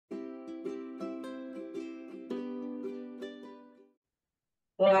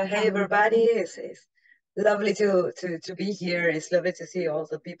Well, hey everybody, it's lovely to be here. It's lovely to see all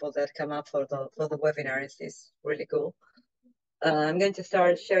the people that come up for the webinar. It's really cool. I'm going to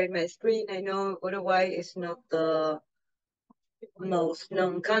start sharing my screen. I know Uruguay is not the most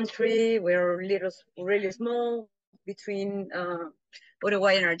known country. We're really small between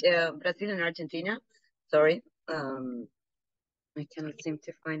Uruguay and Brazil and Argentina. Sorry, I cannot seem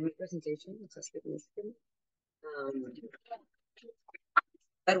to find my presentation. Just give me a second. Um,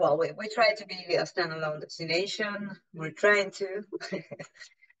 But well, we try to be a standalone destination. We're trying to.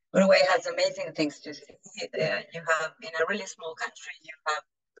 Uruguay has amazing things to see. You have, in a really small country, you have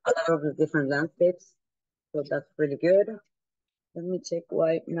a lot of different landscapes. So that's really good. Let me check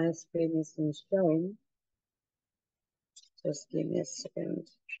why my screen isn't showing. Just give me a second.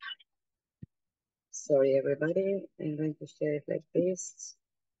 Sorry, everybody. I'm going to share it like this.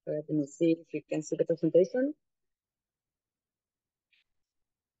 Let me see if you can see the presentation.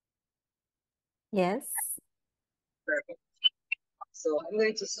 Yes. Perfect. So I'm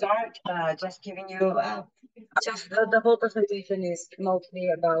going to start just giving you just the whole presentation is mostly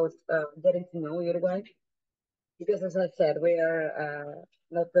about getting to know Uruguay because, as I said, we are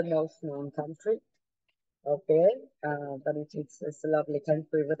not the most known country, okay, but it's a lovely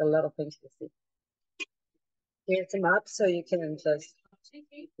country with a lot of things to see. Here's a map so you can just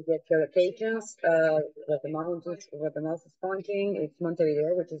get your locations. Where the mountains, where the mouse is pointing, it's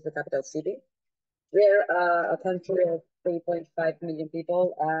Montevideo, which is the capital city. We're a country of 3.5 million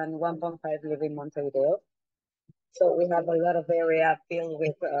people and 1.5 live in Montevideo. So we have a lot of area filled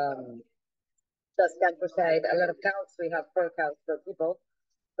with just countryside, a lot of cows. We have 4 cows per people,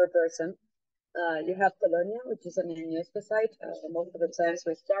 per person. You have Colonia, which is an UNESCO site. Most of the times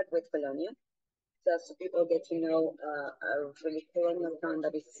we start with Colonia, just so people get to know a really colonial town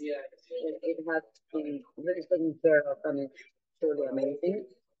that it has been really taken care of and it's truly amazing.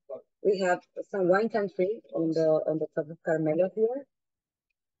 We have some wine country on the top of Carmelo here.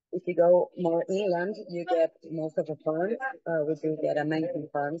 If you go more inland, you get most of the farms. We do get amazing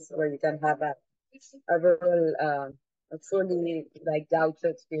farms where you can have a rural, a truly like gaucho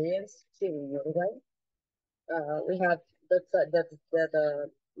experience here in Uruguay. We have the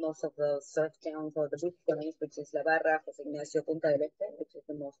most of the surf towns or the beach towns, which is La Barra, José Ignacio, Punta del Este, which is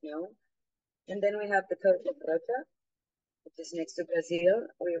the most known. And then we have the coast of Rocha, which is next to Brazil,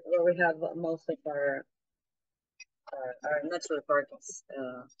 where we have most of our natural parks.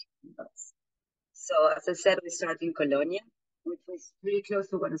 So as I said, we start in Colonia, which is pretty close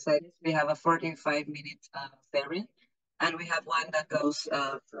to Buenos Aires. We have a 45-minute ferry, and we have one that goes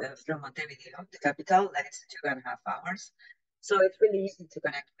from Montevideo, the capital, that is 2.5 hours. So it's really easy to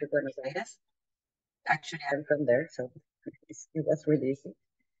connect with Buenos Aires. Actually, I'm from there, so it was really easy.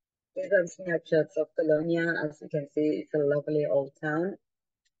 These are snapshots of Colonia. As you can see, it's a lovely old town.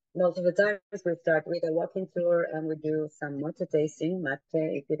 Most of the times we start with a walking tour and we do some mate tasting. Mate,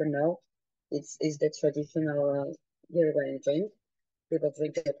 if you don't know, it's the traditional Uruguayan drink. People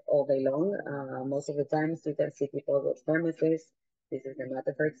drink it all day long. Most of the times you can see people with thermoses. This is the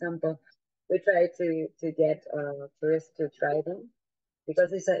mate, for example. We try to get tourists to try them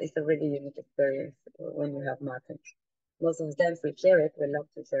because it's a really unique experience when you have mate. Most of the times we share it. We love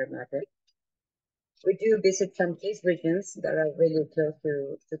to share mate. We do visit some cheese regions that are really close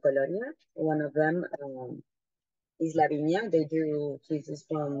to Colonia. One of them is La Viña. They do cheeses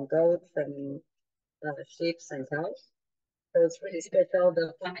from goats and sheep and cows. So it's really special.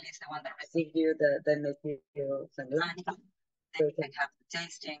 The family is the one that receive you, they make you some lunch. They can have the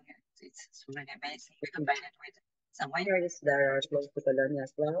tasting. It's really amazing. We combine it with some wineries that are close to Colonia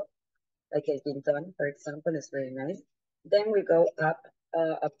as well, like El Quinton, for example, is very nice. Then we go up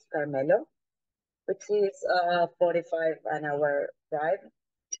to Carmelo, which is 45 an hour drive.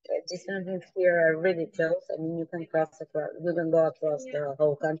 Distances here are really close. I mean, you can you can go across the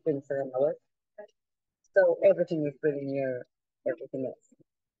whole country in 7 hours. So everything is really near everything else.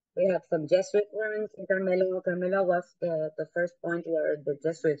 We have some Jesuit ruins in Carmelo. Carmelo was the first point where the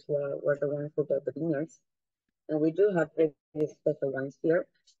Jesuits were the ones who built the vineyards. And we do have really special wines here.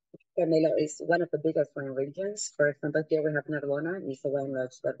 Carmelo is one of the biggest wine regions. For example, here we have Narbona. It's a wine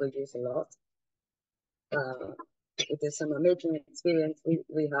lodge that we use a lot. It is some amazing experience.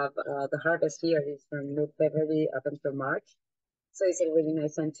 We have the harvest here is from mid-February up until March. So it's a really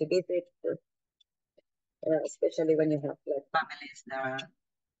nice time to visit, especially when you have like families that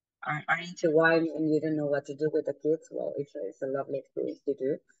are into wine and you don't know what to do with the kids. Well, it's a lovely experience to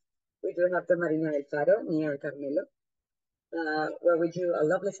do. We do have the Marina del Faro near Carmelo, where we do a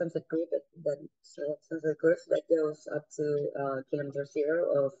lovely sunset cruise that goes up to kilometer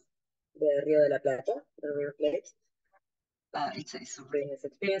 0 of the Rio de la Plata, the river plate. it's a really nice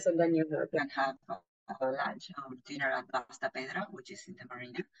experience. And then you can have a lunch or dinner at Basta Pedro, which is in the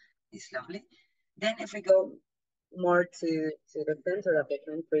marina. It's lovely. Then if we go more to the center of the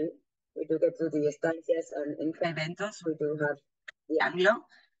country, we do get to the estancias and in Eventos, we do have the Anglo,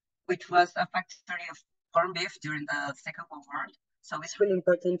 which was a factory of corned beef during the Second World War. So it's really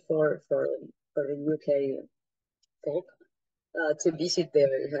important for the UK folk to visit there.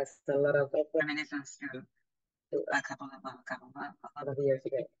 It has a lot of reminiscence to a couple of years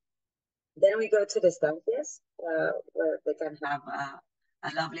ago. Then we go to the estancias, where they can have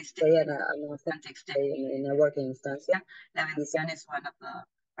a lovely stay and an authentic stay in a working estancia. La Bendición is one of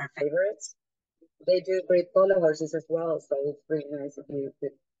our favorites. They do breed polo horses as well, so it's really nice if you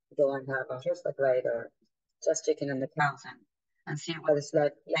could go and have a horseback ride or just checking on the cows and see what it's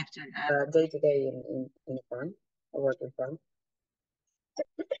like day to day in a farm, a working farm.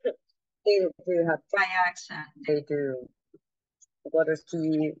 They do have kayaks and they do water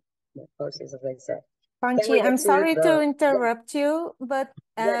ski horses, as I said. Panchi, I'm sorry to interrupt you, but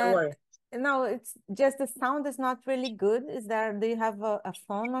don't worry. no, it's just the sound is not really good. Do you have a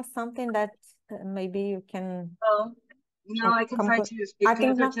phone or something that maybe you can? Oh, no, I can try to speak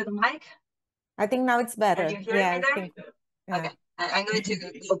closer to the mic. I think now it's better. Are you hearing me there? Okay, I'm going to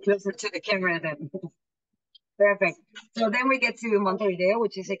go closer to the camera then. Perfect. So then we get to Montevideo,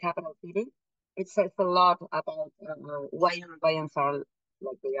 which is a capital city. It says a lot about why Uruguayans are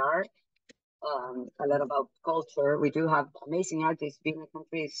like they are. A lot about culture. We do have amazing artists. Being a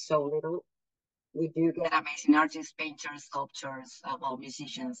country is so little. We do get amazing artists, painters, sculptors, well,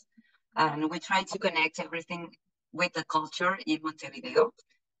 musicians. And we try to connect everything with the culture in Montevideo.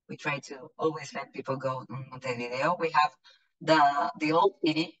 We try to always let people go to Montevideo. We have the old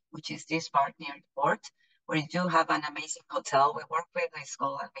city, which is this part near the port, where you do have an amazing hotel. We work with, it's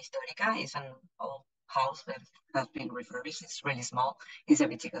called Histórica. It's an old house that has been refurbished. It's really small. It's a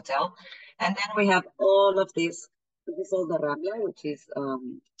boutique hotel. And then we have all of this. This is all the Rambla, which is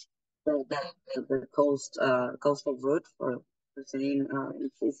the coastal route for saying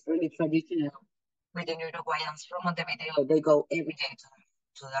it's really traditional within Uruguayans from Montevideo. They go every day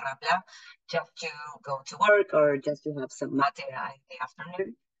to the Rambla just to go to work or just to have some mate in the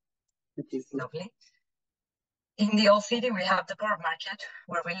afternoon, which is lovely. In the old city, we have the pork market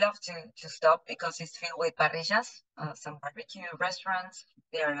where we love to stop because it's filled with parrillas, some barbecue restaurants.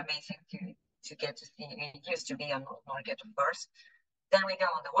 They are amazing to get to see. It used to be a market, of course. Then we go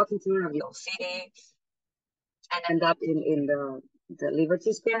on the walking tour of the old city and end up in the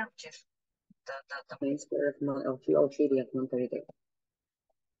Liberty Square, which is the main square of the old city of Montevideo.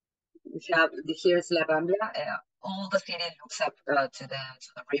 We have here's La Rambla. All the city looks up to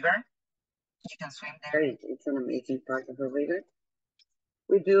the river. You can swim there. It's an amazing part of the river.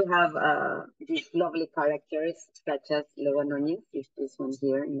 We do have these lovely characters such as Lobo Núñez, this one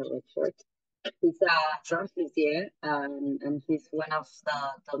here in the red shirt. He's a drum luthier, and he's one of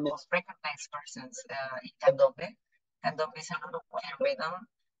the most recognized persons in candombe. Candombe is an Uruguayan rhythm.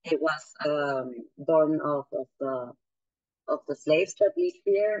 It was born of the slaves that lived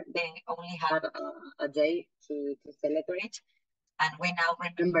here. They only had a day to celebrate. And we now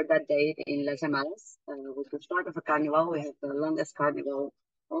remember that date in Las Llamadas, which is part of a carnival. We have the longest carnival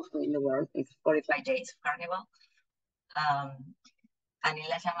also in the world. It's 45 days of carnival. And in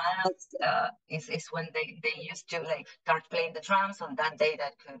Las Llamadas is when they used to like start playing the drums on that day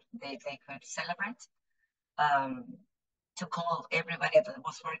that they could celebrate. To call everybody that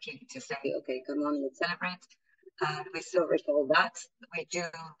was working to say, okay, come on, let's celebrate. We still recall that. We do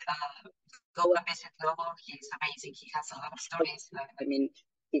go and visit Lobo. He's amazing. He has a lot of stories. I mean,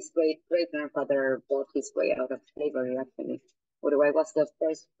 his great-grandfather brought his way out of slavery, actually. Uruguay was the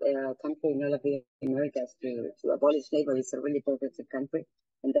first country in all of the Americas to abolish slavery. It's a really progressive country,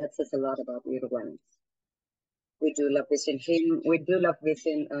 and that says a lot about Uruguayans. We do love visiting him. We do love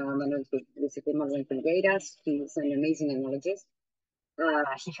visiting Manuel Filgueiras. He's an amazing enologist.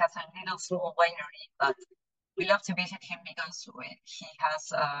 He has a little small winery, but we love to visit him because he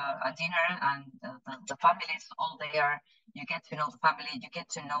has a dinner and the family is all there. You get to know the family. You get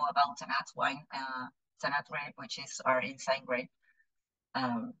to know about Tanat wine, Tanat grape, which is our inside grape.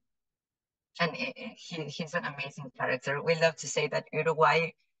 And he's an amazing character. We love to say that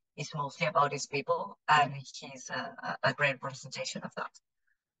Uruguay is mostly about its people, and he's a great representation of that.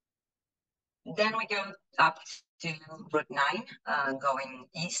 Then we go up to Route 9, going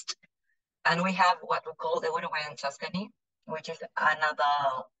east, and we have what we call the Uruguayan Tuscany, which is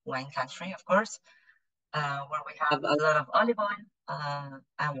another wine country, of course, where we have a lot of olive oil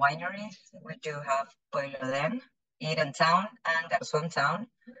and wineries. We do have Pueblo Den, Eden Town, and Garzon Town.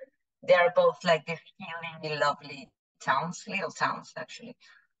 They are both like this healing, lovely towns, little towns actually,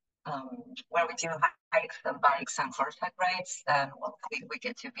 where we do hikes and bikes and horseback rides, and well, we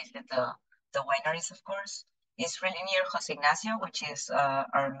get to visit the wineries, of course. It's really near Jose Ignacio, which is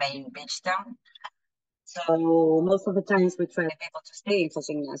our main beach town. So most of the times we try people to stay in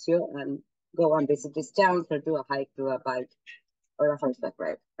Jose Ignacio and go and visit these towns or do a hike, do a bike, or a horseback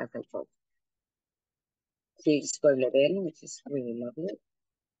ride, as I told. Here's Pueblo Bell, which is really lovely.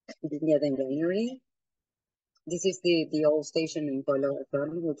 Near the winery. This is the old station in Pueblo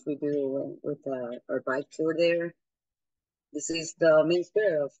Bell, which we do with our bike tour there. This is the main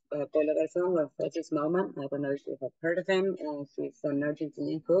square of Pueblo Bell with Francis Malman. I don't know if you have heard of him. She's an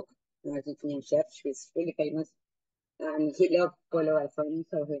Argentinian cook, an Argentinian chef. She's really famous. And he loved Pueblo Bell,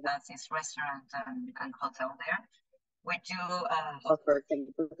 so he has his restaurant and hotel there. We do offer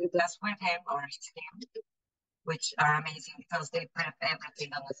cooking class with him or his team, which are amazing because they prep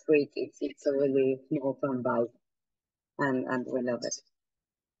everything on the street. It's a really small fun vibe, and we love it.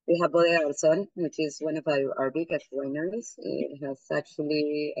 We have Bodega del Sol, which is one of our biggest wineries. It has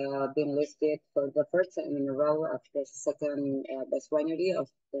actually been listed for the first time in a row as the second best winery of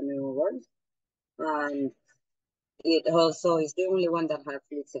the New World. And it also is the only one that has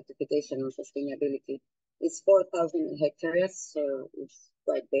its certification on sustainability. It's 4,000 hectares, so it's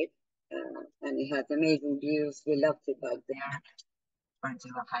quite big. And it has amazing views. We love to bike there or do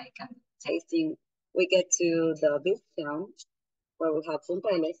a hike and tasting. We get to the beach town where we have Punta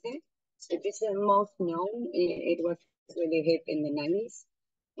del Este. It is the most known. It was really hip in the 90s.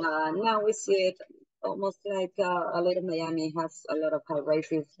 Now we see it almost like a little Miami. It has a lot of high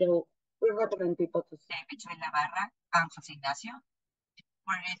rises. So we recommend people to stay between La Barra and Jose Ignacio,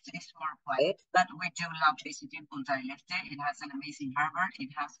 where it is more quiet. But we do love visiting Punta del Este. It has an amazing harbor.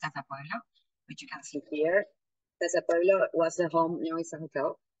 It has Casa Pueblo, which you can see here. Casa Pueblo was the home, no, it's a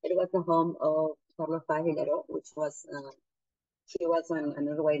hotel. It was the home of Carlos Pagilero, which was he was an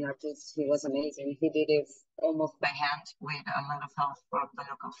Uruguayan artist. He was amazing. He did it almost by hand with a lot of help from the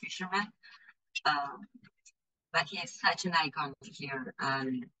local fishermen. But he is such an icon here,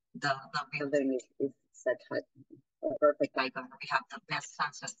 and the building is such a perfect icon. We have the best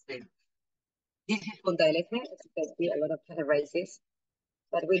sunsets there. This is Punta del Este. As you can see, a lot of races.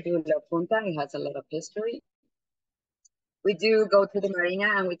 But we do love Punta. It has a lot of history. We do go to the marina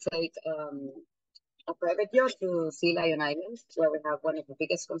and we take a private yacht to Sea Lion Island, where we have one of the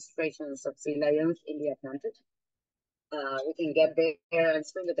biggest concentrations of sea lions in the Atlantic. We can get there and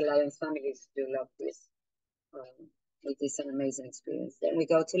spend with the lions. Families do love this. It is an amazing experience. Then we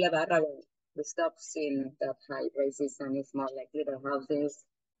go to La Barra, where we stop seeing that high races, and it's more like little houses,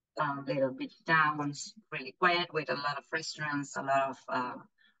 little beach towns, really quiet with a lot of restaurants, a lot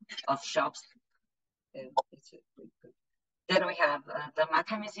of shops. It's really good. Then we have the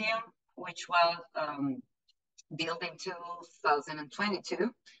Maca Museum, which was built in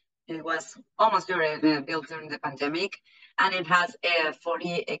 2022. It was almost built during the pandemic, and it has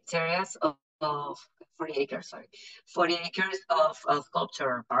 40 hectares of 40 acres, sorry, 40 acres of a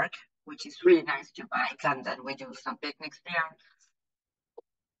sculpture park, which is really nice to bike, and then we do some picnics there.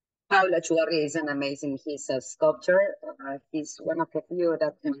 Paula Chugarri is an amazing, he's a sculptor. He's one of the few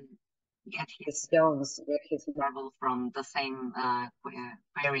that can get his stones, get his marble from the same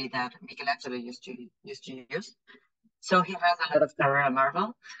quarry that Michelangelo used to use. So he has a lot of Carrara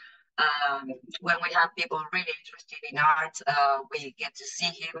marble. When we have people really interested in art, we get to see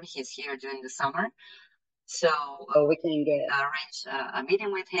him. He's here during the summer. So we can arrange a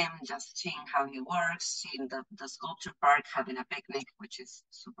meeting with him, just seeing how he works, seeing the sculpture park, having a picnic, which is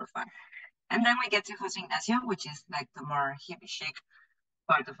super fun. And then we get to Jose Ignacio, which is like the more hippie chic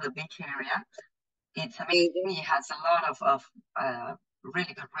part of the beach area. It's amazing. It has a lot of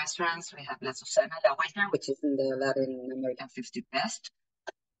really good restaurants. We have La Susana, La Huerta, which is in the Latin American 50 best.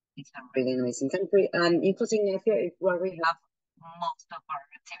 It's a really amazing country. And in Jose Ignacio is where we have most of our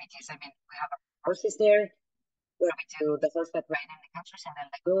activities. I mean, we have our horses there, where we do the horseback riding in the countries and the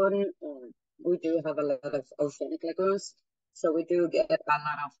lagoon. We do have a lot of oceanic lagoons. So we do get a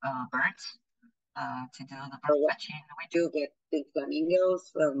lot of birds to do the bird watching. We do get big flamingos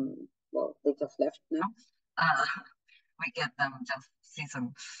from, well, they just left now. We get them just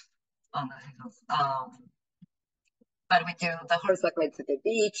season on the seasons. But we do the horseback rides at the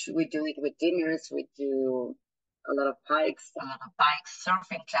beach. We do it with dinners. We do a lot of hikes, a lot of bikes,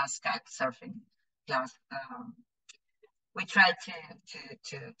 surfing class, kayak surfing class. We try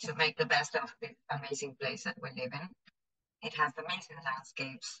to make the best of this amazing place that we live in. It has amazing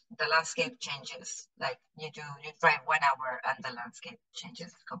landscapes. The landscape changes. Like you drive 1 hour and the landscape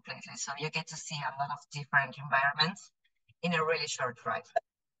changes completely. So you get to see a lot of different environments in a really short drive.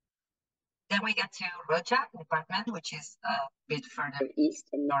 Then we get to Rocha department, which is a bit further east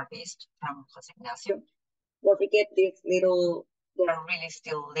and northeast from Jose Ignacio. Well, we get these little, there are really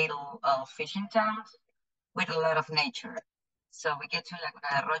still little fishing towns with a lot of nature. So we get to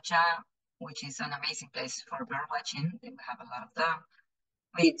Laguna de Rocha, which is an amazing place for bird watching. We have a lot of them.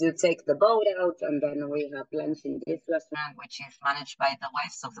 We do take the boat out, and then we have lunch in this restaurant, which is managed by the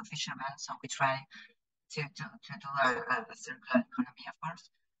wives of the fishermen. So we try to do a circular economy, of course.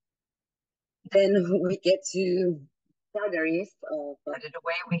 Then we get to further east, further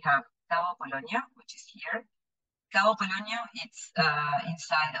away, we have Cabo Polonio, which is here. Cabo Polonio, it's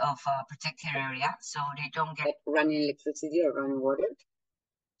inside of a protected area, so they don't get running electricity or running water.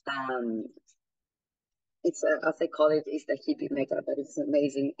 It's as I call it, it's the hippie mecca, but it's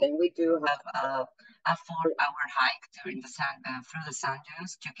amazing. And we do have a 4-hour hike during the through the sand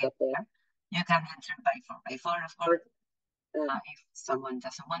dunes to get there. You can enter by 4x4, of course, if someone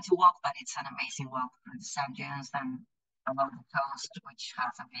doesn't want to walk, but it's an amazing walk through the sand dunes and along the coast, which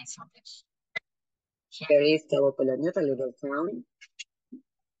has amazing beach. Here is Cabo Polonio, the little town.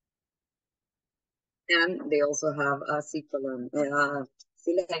 And they also have a sea colony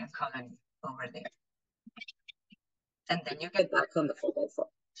over there. And then you get back on the 4x4.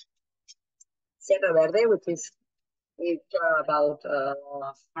 Sierra Verde, which is about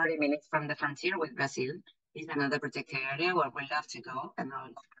 30 minutes from the frontier with Brazil, is another protected area where we love to go and our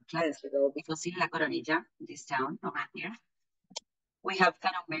clients to go, because in La Coronilla, this town over here, we have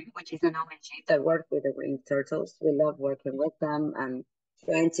Canome, which is an ONG that works with the ring turtles. We love working with them and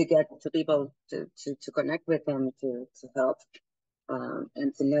trying to get to people to connect with them to help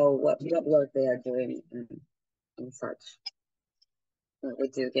and to know what work they are doing and such. We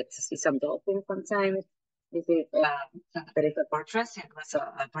do get to see some dolphins sometimes. This is Santa Teresa Fortress. It was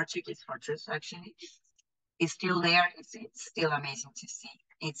a Portuguese fortress, actually. It's still there. It's still amazing to see.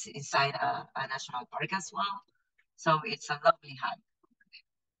 It's inside a national park as well. So it's a lovely hike.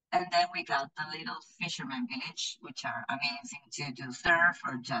 And then we got the little fisherman village, which are amazing to do surf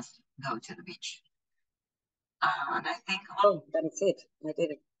or just go to the beach. And I think, oh, that is it. I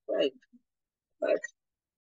did it right.